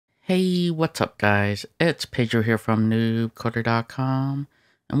Hey, what's up guys? It's Pedro here from noobcoder.com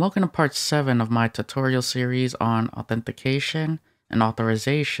and welcome to part 7 of my tutorial series on authentication and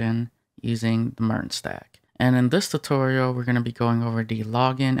authorization using the MERN stack. And in this tutorial, we're going to be going over the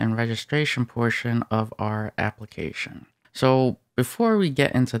login and registration portion of our application. So before we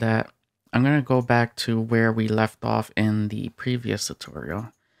get into that, I'm going to go back to where we left off in the previous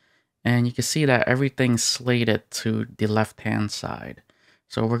tutorial. And you can see that everything's slated to the left-hand side.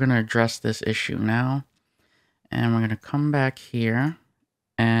 So we're going to address this issue now. And we're going to come back here.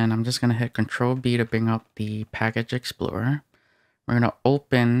 And I'm just going to hit Control B to bring up the Package Explorer. We're going to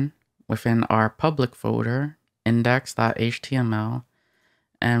open within our public folder, index.html.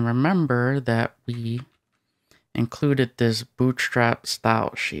 And remember that we included this bootstrap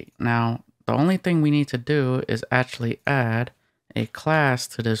style sheet. Now, the only thing we need to do is actually add a class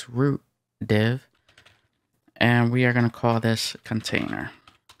to this root div. And we are going to call this container.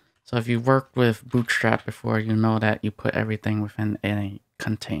 So if you've worked with Bootstrap before, you know that you put everything within a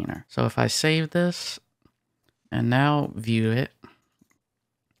container. So if I save this and now view it,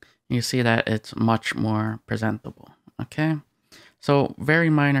 you see that it's much more presentable. Okay, so very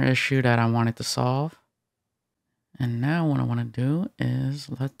minor issue that I wanted to solve. And now what I want to do is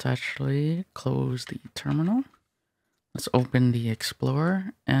let's actually close the terminal. Let's open the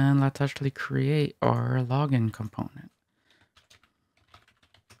Explorer and let's actually create our login component.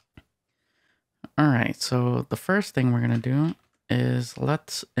 All right, so the first thing we're going to do is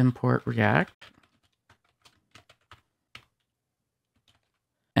let's import React.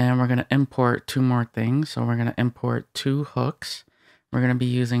 And we're going to import two more things. So we're going to import two hooks. We're going to be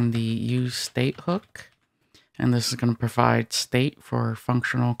using the useState hook. And this is going to provide state for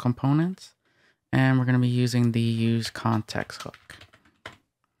functional components. And we're going to be using the useContext hook.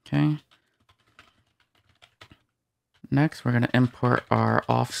 Okay. Next, we're going to import our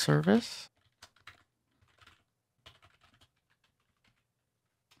auth service.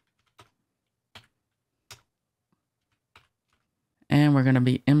 And we're going to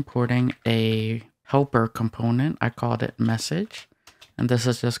be importing a helper component. I called it message. And this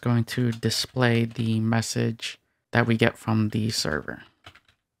is just going to display the message that we get from the server.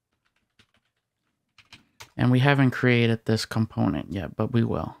 And we haven't created this component yet, but we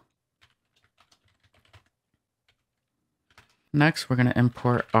will. Next, we're going to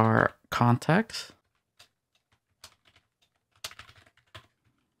import our context.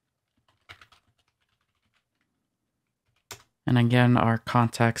 And again, our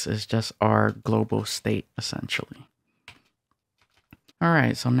context is just our global state, essentially. All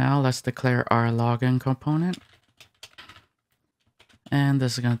right, so now let's declare our login component. And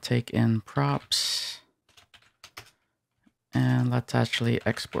this is going to take in props. And let's actually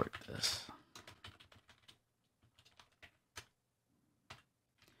export this.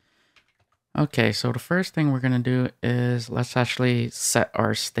 Okay, so the first thing we're going to do is let's actually set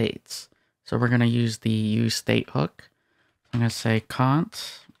our states. So we're going to use the useState hook. I'm going to say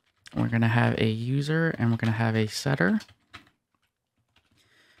const. We're going to have a user and we're going to have a setter.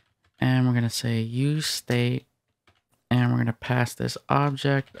 And we're going to say useState. And we're going to pass this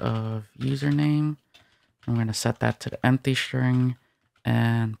object of username. I'm going to set that to the empty string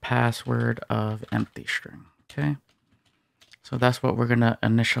and password of empty string. Okay. So that's what we're going to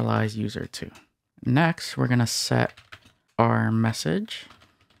initialize user to. Next, we're going to set our message.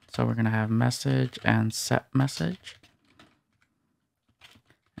 So we're going to have message and set message.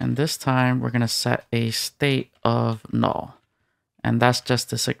 And this time we're going to set a state of null. And that's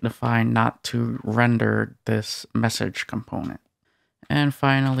just to signify not to render this message component. And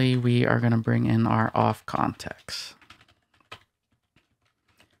finally, we are going to bring in our auth context.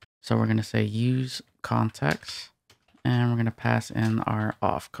 So we're going to say use context. And we're going to pass in our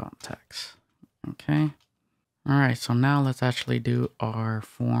auth context. Okay. All right. So now let's actually do our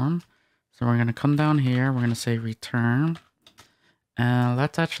form. So we're going to come down here. We're going to say return. And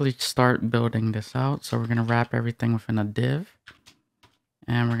let's actually start building this out. So we're going to wrap everything within a div.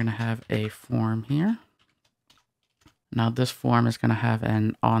 And we're going to have a form here. Now this form is going to have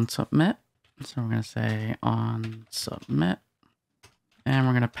an onSubmit. So we're going to say onSubmit. And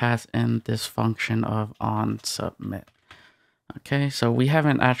we're going to pass in this function of onSubmit. Okay, so we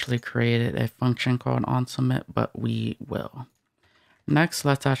haven't actually created a function called onSubmit, but we will. Next,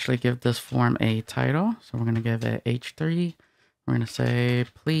 let's actually give this form a title. So we're going to give it H3. We're going to say,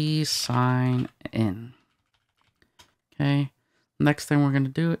 please sign in. Okay. Next thing we're going to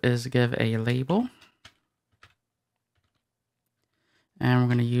do is give a label. And we're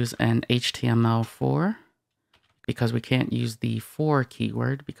going to use an HTML4 because we can't use the for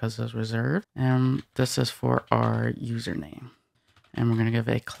keyword because it's reserved. And this is for our username. And we're going to give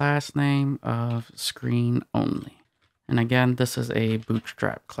a class name of screen only. And again, this is a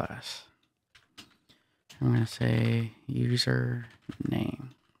bootstrap class. I'm going to say user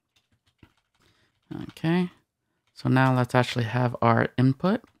name. Okay. So now let's actually have our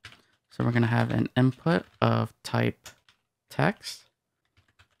input. So we're going to have an input of type text.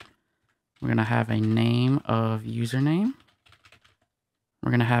 We're going to have a name of username.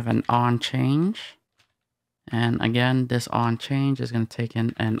 We're going to have an on change. And again, this on change is going to take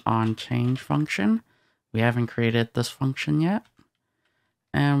in an on change function. We haven't created this function yet.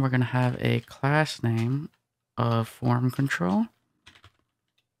 And we're going to have a class name of form control,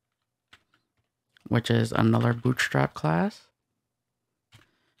 which is another bootstrap class.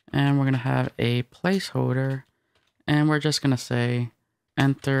 And we're going to have a placeholder, and we're just going to say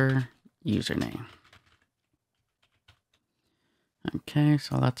enter username. Okay,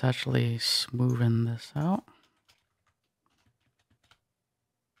 so let's actually smoothen this out.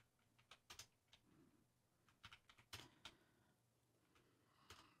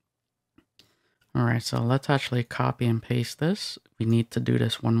 All right, so let's actually copy and paste this. We need to do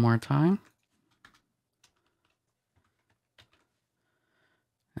this one more time.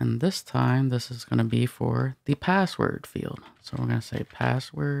 And this time, this is going to be for the password field. So we're going to say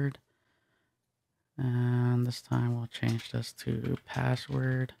password. And this time we'll change this to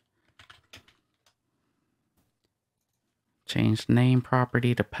password. Change name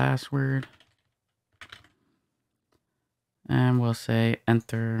property to password. And we'll say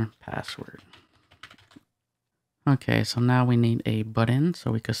enter password. Okay, so now we need a button so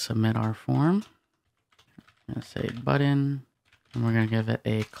we could submit our form. I'm going to say button, and we're going to give it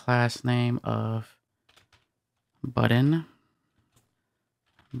a class name of button,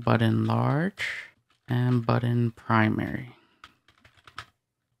 button large, and button primary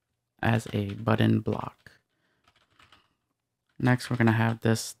as a button block. Next, we're going to have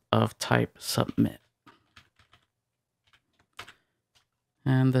this of type submit.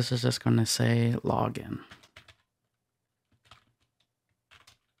 And this is just going to say login.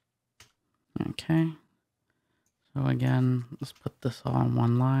 Okay. So again, let's put this all in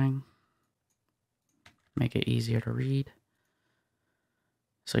one line. Make it easier to read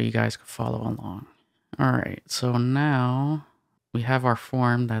so you guys can follow along. All right, so now we have our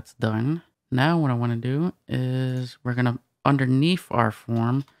form that's done. Now what I want to do is we're going to, underneath our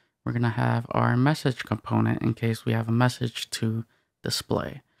form, we're going to have our message component in case we have a message to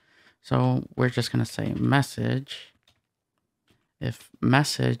display. So we're just going to say message. If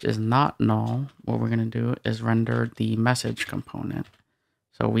message is not null, what we're going to do is render the message component.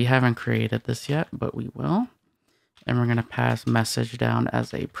 So we haven't created this yet, but we will. And we're going to pass message down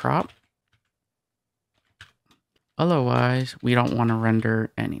as a prop. Otherwise, we don't want to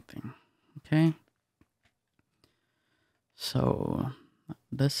render anything. Okay. So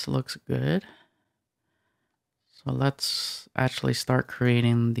this looks good. So let's actually start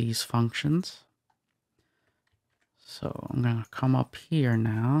creating these functions. So I'm going to come up here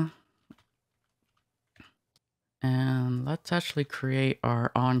now. And let's actually create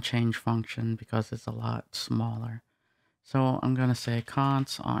our onChange function because it's a lot smaller. So I'm going to say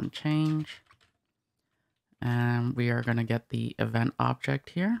const onChange. And we are going to get the event object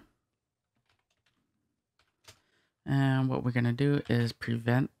here. And what we're going to do is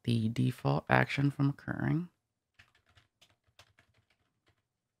prevent the default action from occurring.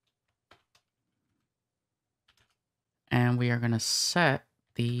 And we are going to set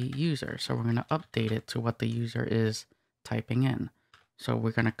the user. So we're going to update it to what the user is typing in. So we're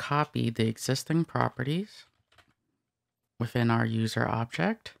going to copy the existing properties within our user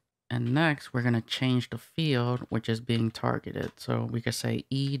object. And next, we're going to change the field which is being targeted. So we could say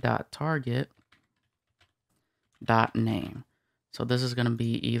e.target.name. So this is going to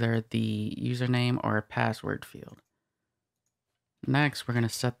be either the username or a password field. Next, we're going to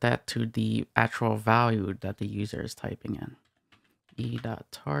set that to the actual value that the user is typing in.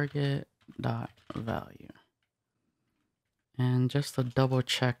 e.target.value. And just to double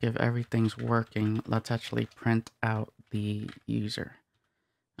check if everything's working, let's actually print out the user.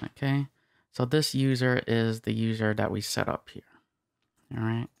 Okay, so this user is the user that we set up here. All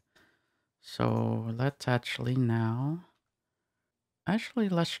right, so let's actually now,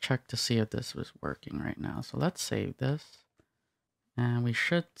 let's check to see if this was working right now. So let's save this. And we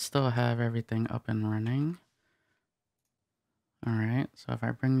should still have everything up and running. All right, so if I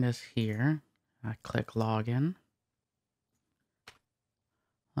bring this here, I click login.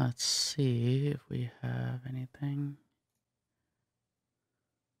 Let's see if we have anything.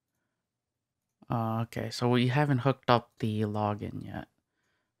 Okay, so we haven't hooked up the login yet.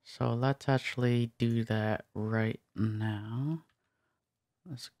 So let's actually do that right now.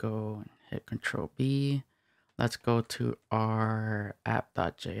 Let's go and hit Control B. Let's go to our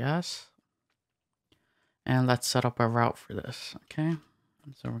app.js and let's set up a route for this. Okay,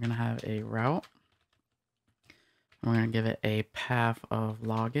 so we're gonna have a route. We're gonna give it a path of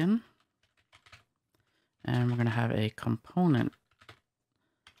login, and we're gonna have a component,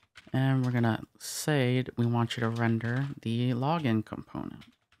 and we're gonna say we want you to render the login component.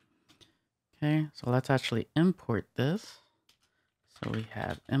 Okay, so let's actually import this. So we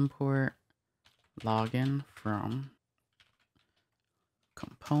have import login from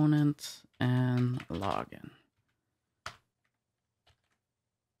components and login.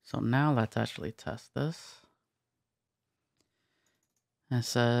 So now let's actually test this. It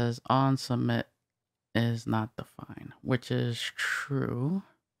says on submit is not defined, which is true.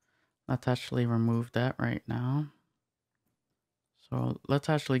 Let's actually remove that right now. So let's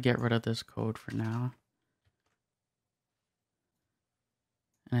actually get rid of this code for now.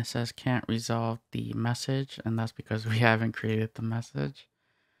 And it says can't resolve the message, and that's because we haven't created the message.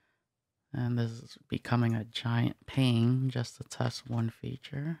 And this is becoming a giant pain just to test one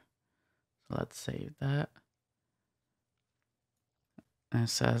feature. So let's save that. And it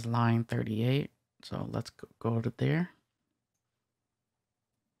says line 38. So let's go to there.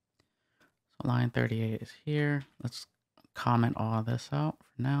 So line 38 is here. Let's comment all this out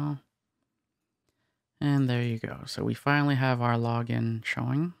for now. And there you go. So we finally have our login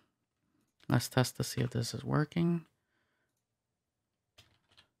showing. Let's test to see if this is working.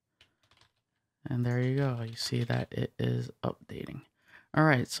 And there you go. You see that it is updating. All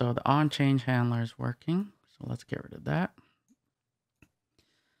right, so the on change handler is working. So let's get rid of that.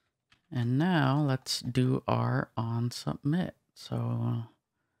 And now let's do our on submit. So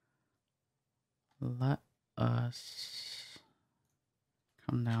let us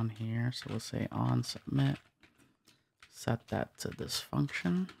come down here. So we'll say on submit, set that to this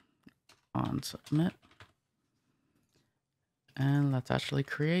function, on submit. And let's actually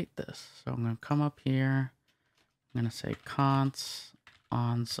create this. So I'm going to come up here. I'm going to say const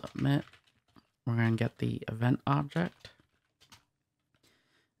on submit. We're going to get the event object.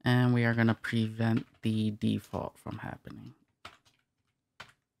 And we are going to prevent the default from happening.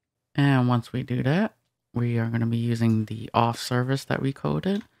 And once we do that, we are going to be using the auth service that we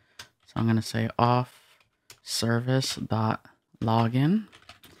coded. So I'm going to say auth service.login.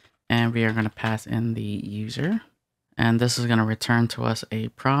 And we are going to pass in the user. And this is going to return to us a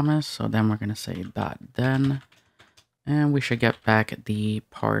promise. So then we're going to say .then. And we should get back the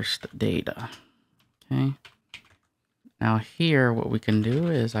parsed data. Okay. Now here, what we can do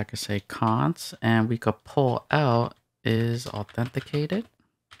is I could say const, and we could pull out is authenticated.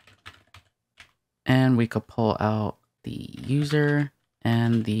 And we could pull out the user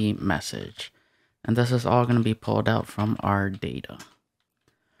and the message. And this is all going to be pulled out from our data.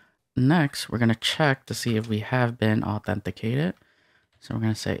 Next, we're going to check to see if we have been authenticated. So we're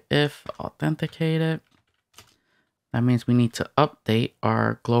going to say if authenticated. That means we need to update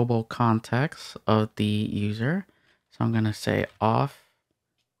our global context of the user. So I'm going to say auth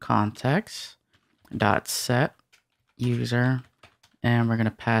context dot set user, and we're going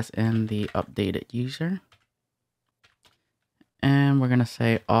to pass in the updated user. And we're going to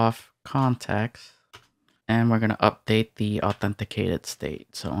say auth context, and we're going to update the authenticated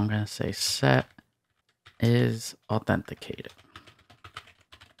state. So I'm going to say set is authenticated.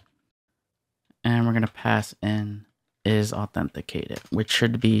 And we're going to pass in is authenticated, which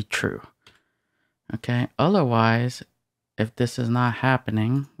should be true. Okay, otherwise, if this is not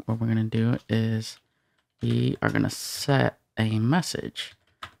happening, what we're going to do is we are going to set a message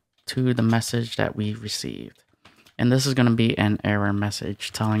to the message that we received. And this is going to be an error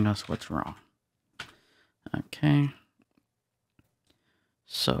message telling us what's wrong. Okay.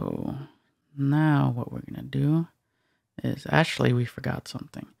 So now what we're going to do is actually we forgot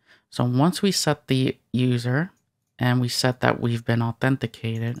something. So once we set the user and we set that we've been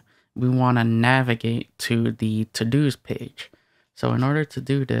authenticated, we want to navigate to the to-dos page. So in order to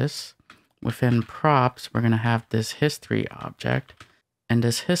do this, within props, we're going to have this history object. And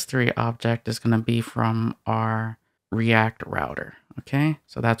this history object is going to be from our React router. Okay,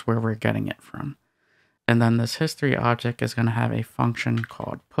 so that's where we're getting it from. And then this history object is going to have a function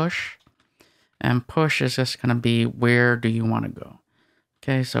called push. And push is just going to be where do you want to go.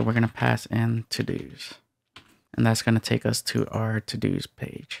 Okay, so we're going to pass in to-dos. And that's going to take us to our to-dos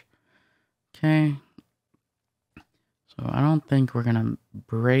page. Okay. So I don't think we're going to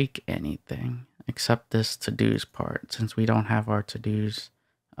break anything except this to-dos part, since we don't have our to-dos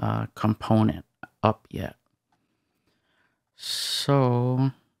component up yet. So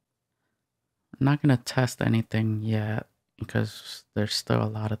I'm not going to test anything yet because there's still a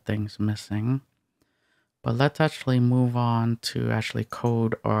lot of things missing. But let's actually move on to actually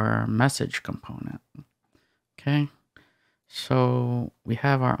code our message component. Okay, so we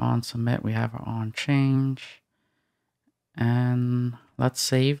have our on submit, we have our on change, and let's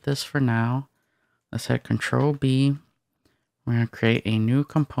save this for now. Let's hit Control B. We're going to create a new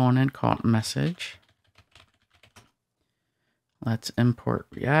component called message. Let's import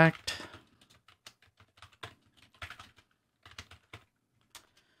React.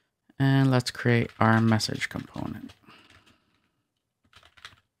 And let's create our message component.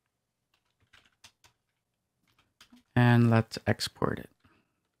 And let's export it.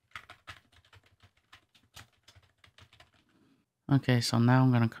 Okay, so now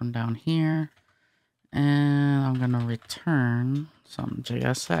I'm going to come down here and I'm going to return some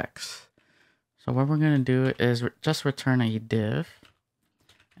JSX. So what we're going to do is just return a div.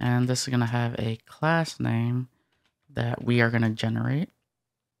 And this is going to have a class name that we are going to generate.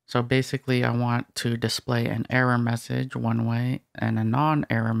 So basically, I want to display an error message one way and a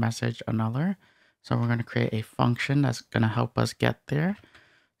non-error message another. So we're going to create a function that's going to help us get there.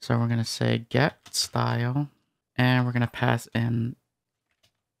 So we're going to say get style, and we're going to pass in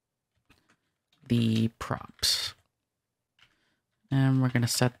the props. And we're going to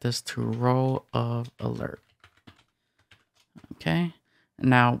set this to row of alert. Okay.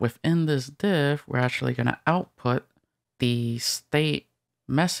 Now within this div, we're actually going to output the state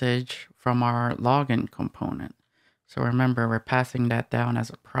message from our login component. So remember, we're passing that down as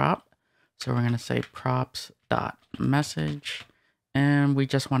a prop. So we're going to say props.message, and we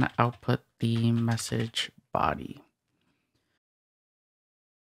just want to output the message body.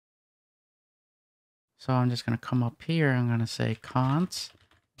 So I'm just going to come up here. I'm going to say const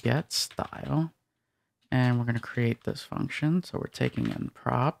get style, and we're going to create this function. So we're taking in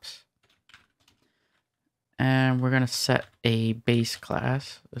props. And we're going to set a base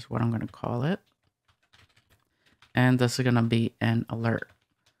class, is what I'm going to call it. And this is going to be an alert.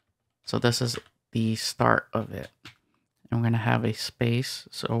 So this is the start of it. And we're going to have a space.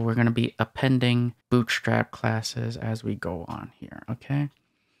 So we're going to be appending bootstrap classes as we go on here. Okay.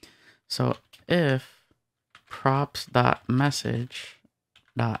 So if props.message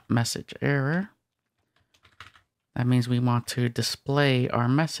error, that means we want to display our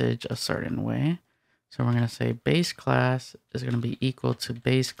message a certain way. So we're going to say base class is going to be equal to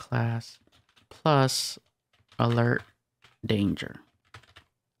base class plus alert danger.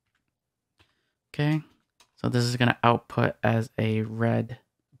 Okay, so this is going to output as a red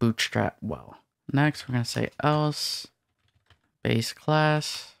bootstrap well. Next, we're going to say else base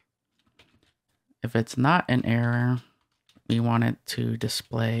class. If it's not an error, we want it to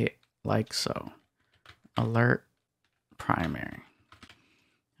display like so, alert primary.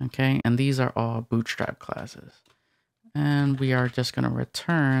 Okay, and these are all bootstrap classes. And we are just going to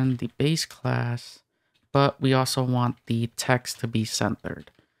return the base class, but we also want the text to be centered.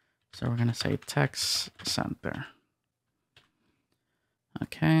 So we're going to say text center.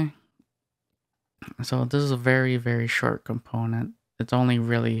 Okay. So this is a very, very short component. It's only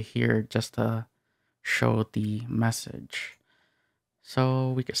really here just to show the message.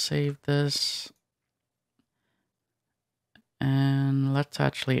 So we could save this. And let's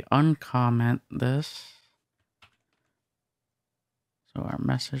actually uncomment this. So our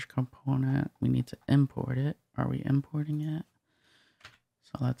message component, we need to import it. Are we importing it?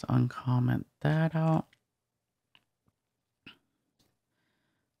 So let's uncomment that out.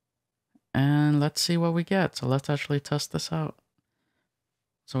 And let's see what we get. So let's actually test this out.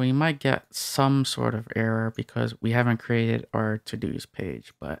 So we might get some sort of error because we haven't created our to-dos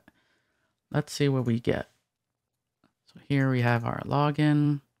page, but let's see what we get. So here we have our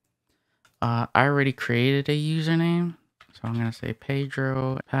login. I already created a username. So I'm going to say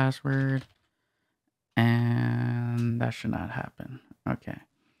Pedro password, and that should not happen. Okay.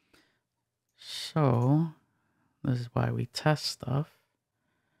 So this is why we test stuff.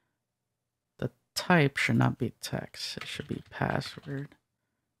 The type should not be text. It should be password.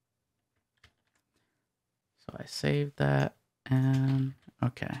 So I saved that, and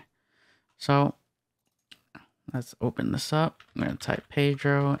okay. So let's open this up. I'm going to type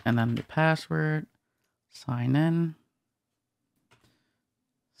Pedro and then the password. Sign in.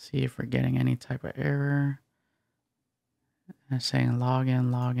 See if we're getting any type of error. And it's saying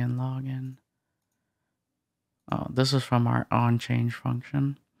login, login, login. Oh, this is from our onChange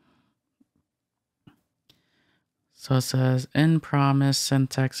function. So it says in promise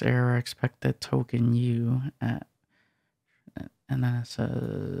syntax error expected token U at, and then it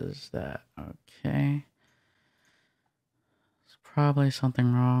says that okay. There's probably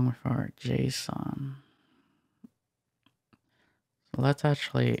something wrong with our JSON. So let's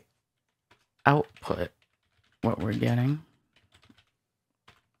actually output what we're getting.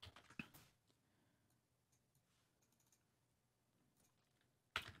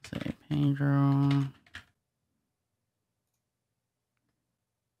 Say Pedro.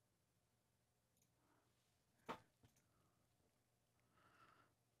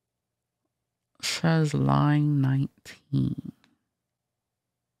 Says line 19.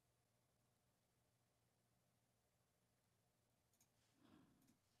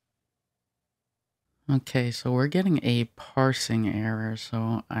 Okay, so we're getting a parsing error.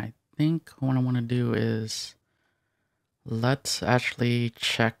 So I think what I want to do is let's actually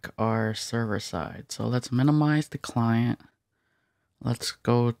check our server side. So let's minimize the client. Let's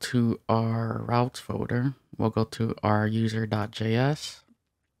go to our routes folder. We'll go to our user.js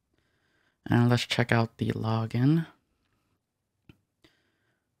and let's check out the login.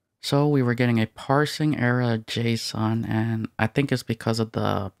 So we were getting a parsing error JSON, and I think it's because of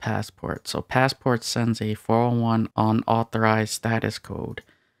the passport. So passport sends a 401 unauthorized status code.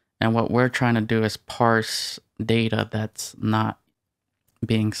 And what we're trying to do is parse data that's not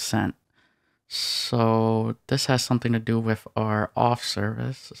being sent. So this has something to do with our auth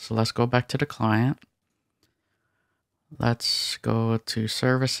service. So let's go back to the client. Let's go to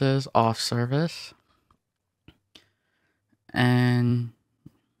services, auth service. And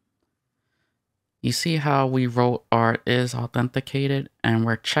you see how we wrote our is authenticated, and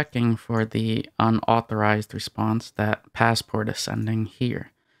we're checking for the unauthorized response that passport is sending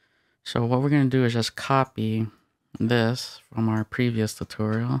here. So what we're going to do is just copy this from our previous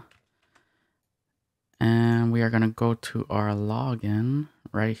tutorial. And we are going to go to our login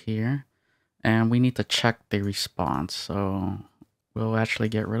right here. And we need to check the response. So we'll actually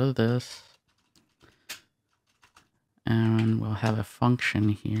get rid of this. And we'll have a function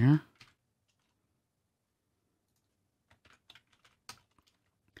here.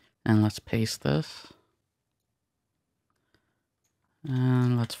 And let's paste this.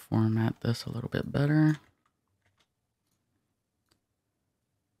 And let's format this a little bit better.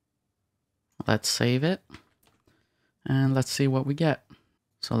 Let's save it. And let's see what we get.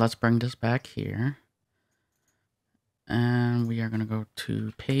 So let's bring this back here. And we are going to go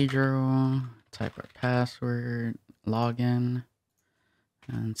to Pedro, type our password, login,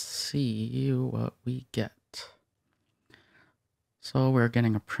 and see what we get. So we're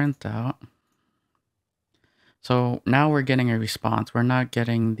getting a printout. So now we're getting a response. We're not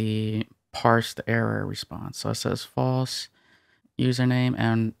getting the parsed error response. So it says false, username,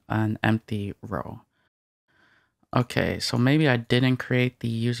 and an empty row. Okay, so maybe I didn't create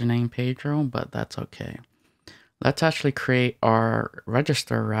the username Pedro, but that's okay. Let's actually create our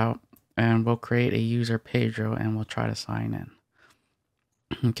register route, and we'll create a user Pedro, and we'll try to sign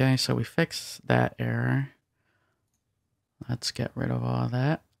in. Okay, so we fixed that error. Let's get rid of all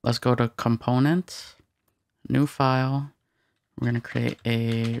that. Let's go to components, new file. We're going to create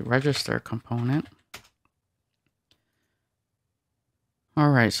a register component. All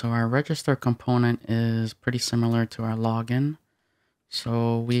right, so our register component is pretty similar to our login.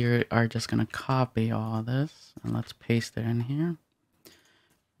 So we are just going to copy all of this and let's paste it in here.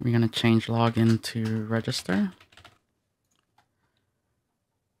 We're going to change login to register.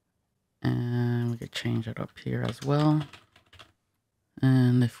 And we could change it up here as well.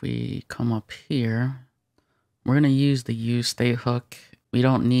 And if we come up here, we're going to use the use state hook. We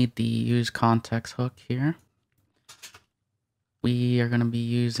don't need the use context hook here. We are going to be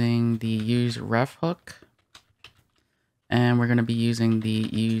using the use ref hook. And we're going to be using the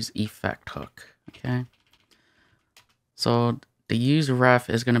use effect hook. Okay. So the use ref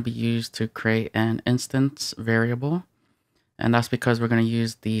is going to be used to create an instance variable. And that's because we're going to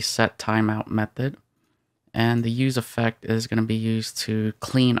use the set timeout method. And the use effect is going to be used to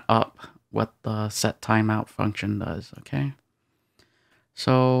clean up what the set timeout function does. Okay.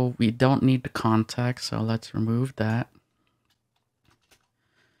 So we don't need the context. So let's remove that.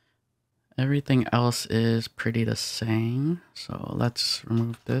 Everything else is pretty the same. So let's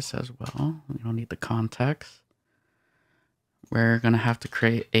remove this as well. We don't need the context. We're going to have to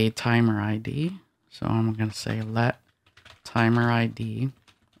create a timer ID. So I'm going to say let timer ID,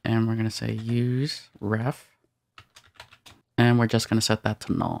 and we're going to say use ref, and we're just going to set that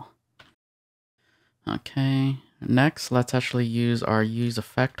to null. Okay, next let's actually use our use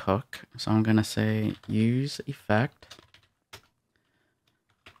effect hook. So I'm going to say use effect,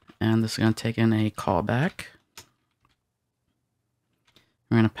 and this is going to take in a callback.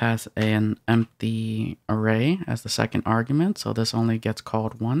 We're going to pass an empty array as the second argument, so this only gets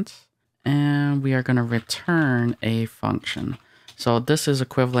called once. And we are going to return a function. So this is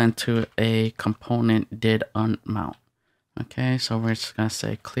equivalent to a component did unmount. Okay, so we're just gonna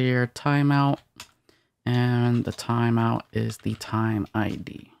say clear timeout, and the timeout is the time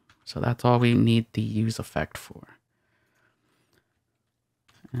ID. So that's all we need the use effect for.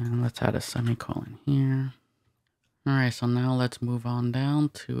 And let's add a semicolon here. All right, so now let's move on down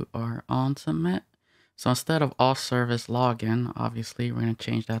to our on submit. So instead of off service login, obviously we're going to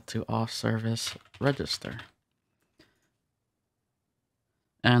change that to off service register.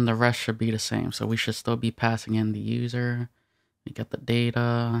 And the rest should be the same. So we should still be passing in the user. We get the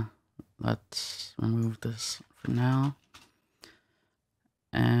data. Let's remove this for now.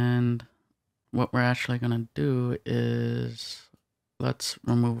 And what we're actually going to do is let's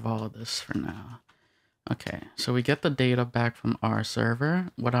remove all of this for now. Okay, so we get the data back from our server.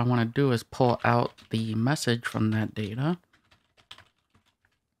 What I want to do is pull out the message from that data.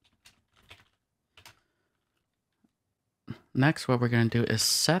 Next, what we're going to do is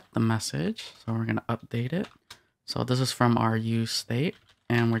set the message. So we're going to update it. So this is from our use state,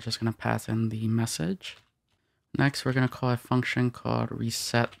 and we're just going to pass in the message. Next, we're going to call a function called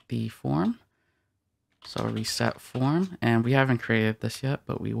reset the form. So reset form, and we haven't created this yet,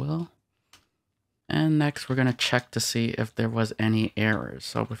 but we will. And next, we're going to check to see if there was any errors.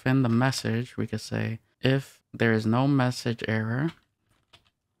 So within the message, we could say if there is no message error,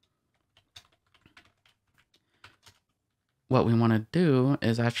 what we want to do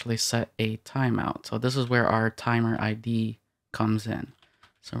is actually set a timeout. So this is where our timer ID comes in.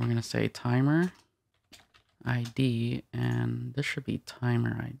 So we're going to say timer ID, and this should be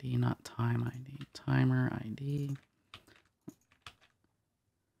timer ID, not time ID. Timer ID.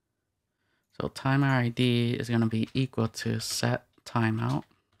 So timer ID is going to be equal to set timeout.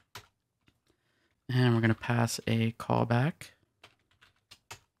 And we're going to pass a callback.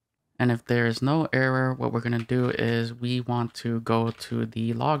 And if there is no error, what we're going to do is we want to go to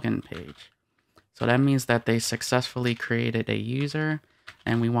the login page. So that means that they successfully created a user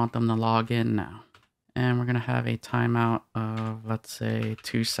and we want them to log in now. And we're going to have a timeout of, let's say,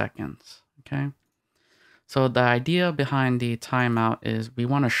 2 seconds. Okay. So the idea behind the timeout is we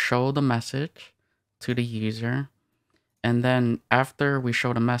want to show the message to the user. And then after we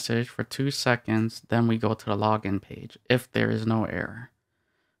show the message for 2 seconds, then we go to the login page if there is no error.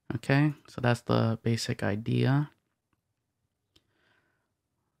 Okay, so that's the basic idea.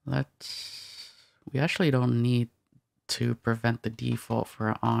 We actually don't need to prevent the default for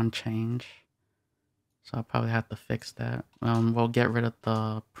an on change. So I'll probably have to fix that. We'll get rid of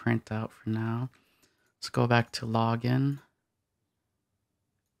the printout for now. Let's go back to login.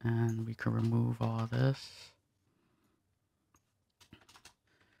 And we can remove all this.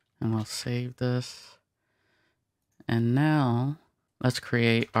 And we'll save this. And now let's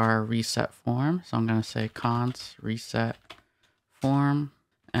create our reset form. So I'm going to say const reset form.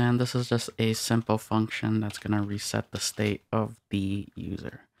 And this is just a simple function that's going to reset the state of the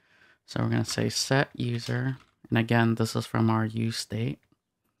user. So we're going to say set user. And again, this is from our use state.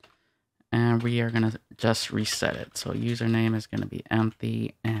 And we are going to just reset it. So username is going to be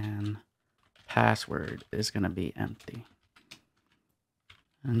empty and password is going to be empty.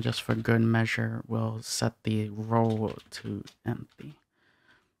 And just for good measure, we'll set the role to empty.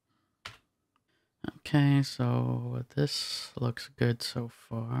 Okay, so this looks good so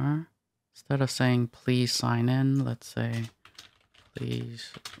far. Instead of saying please sign in, let's say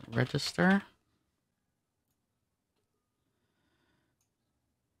please register.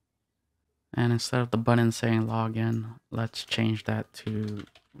 And instead of the button saying login, let's change that to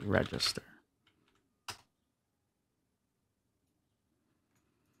register.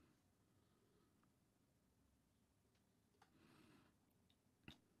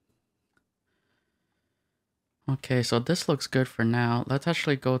 Okay, so this looks good for now. Let's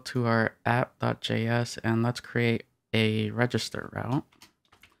actually go to our app.js and let's create a register route.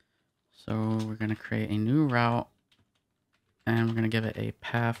 So we're going to create a new route and we're going to give it a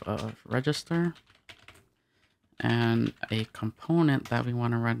path of register. And a component that we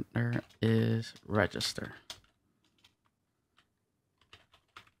want to render is register.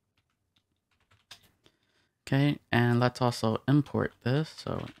 Okay, and let's also import this.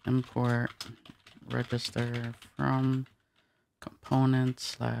 So import register from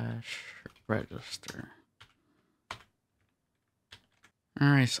component / register. All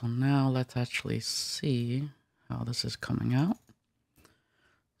right, so now let's actually see how this is coming out.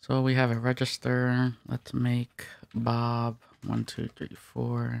 So we have a register. Let's make Bob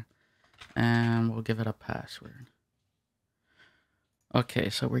 1234 and we'll give it a password. Okay,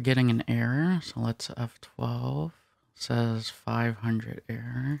 so we're getting an error. So let's F12. It says 500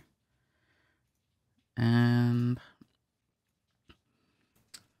 error. And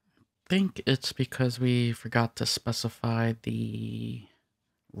think it's because we forgot to specify the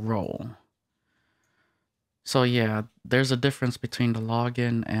role. So yeah, there's a difference between the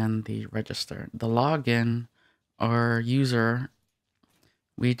login and the register. The login, our user,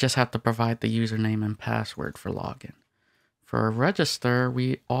 we just have to provide the username and password for login. For register,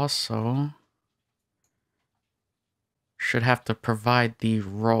 we also should have to provide the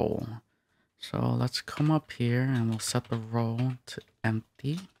role. So let's come up here and we'll set the role to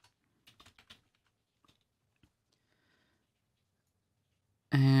empty.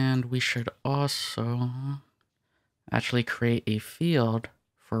 And we should also actually create a field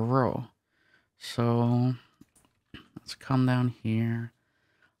for row. So let's come down here.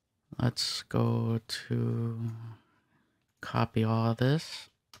 Let's go to copy all of this.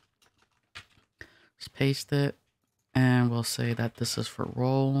 Let's paste it. And we'll say that this is for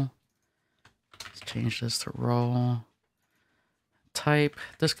role. Let's change this to role. Type,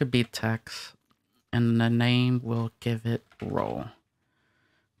 this could be text. And the name, we'll give it role.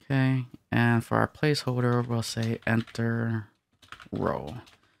 Okay, and for our placeholder, we'll say enter role.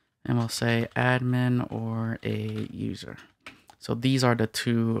 And we'll say admin or a user. So these are the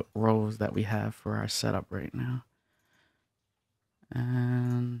two roles that we have for our setup right now.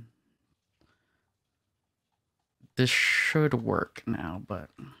 And this should work now, but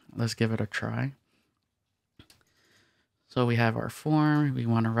let's give it a try. So we have our form. We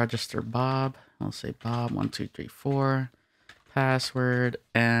want to register Bob. We'll say Bob1234. Password,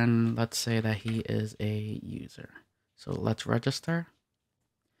 and let's say that he is a user. So let's register.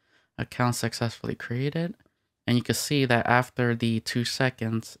 Account successfully created. And you can see that after the 2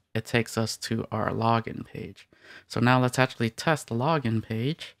 seconds, it takes us to our login page. So now let's actually test the login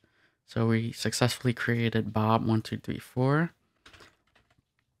page. So we successfully created Bob1234.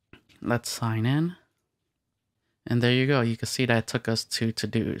 Let's sign in. And there you go. You can see that it took us to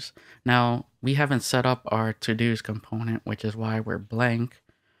to-dos. Now, we haven't set up our to-dos component, which is why we're blank.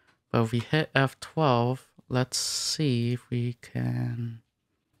 But if we hit F12, let's see if we can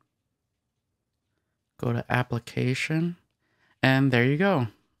go to application. And there you go.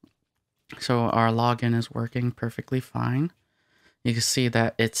 So our login is working perfectly fine. You can see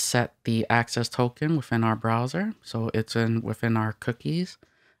that it's set the access token within our browser. So it's within our cookies.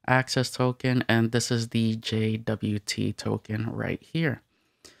 Access token, and this is the JWT token right here.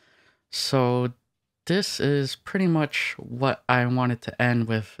 So this is pretty much what I wanted to end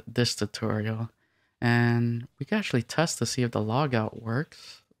with this tutorial, and we can actually test to see if the logout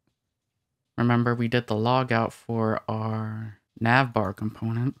works. Remember, we did the logout for our navbar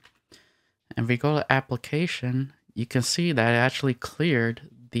component, and if we go to application, you can see that it actually cleared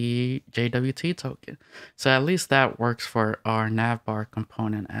the JWT token. So at least that works for our navbar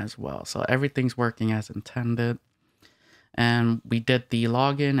component as well. So everything's working as intended. And we did the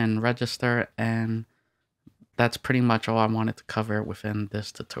login and register, and that's pretty much all I wanted to cover within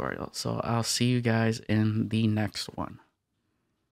this tutorial. So I'll see you guys in the next one.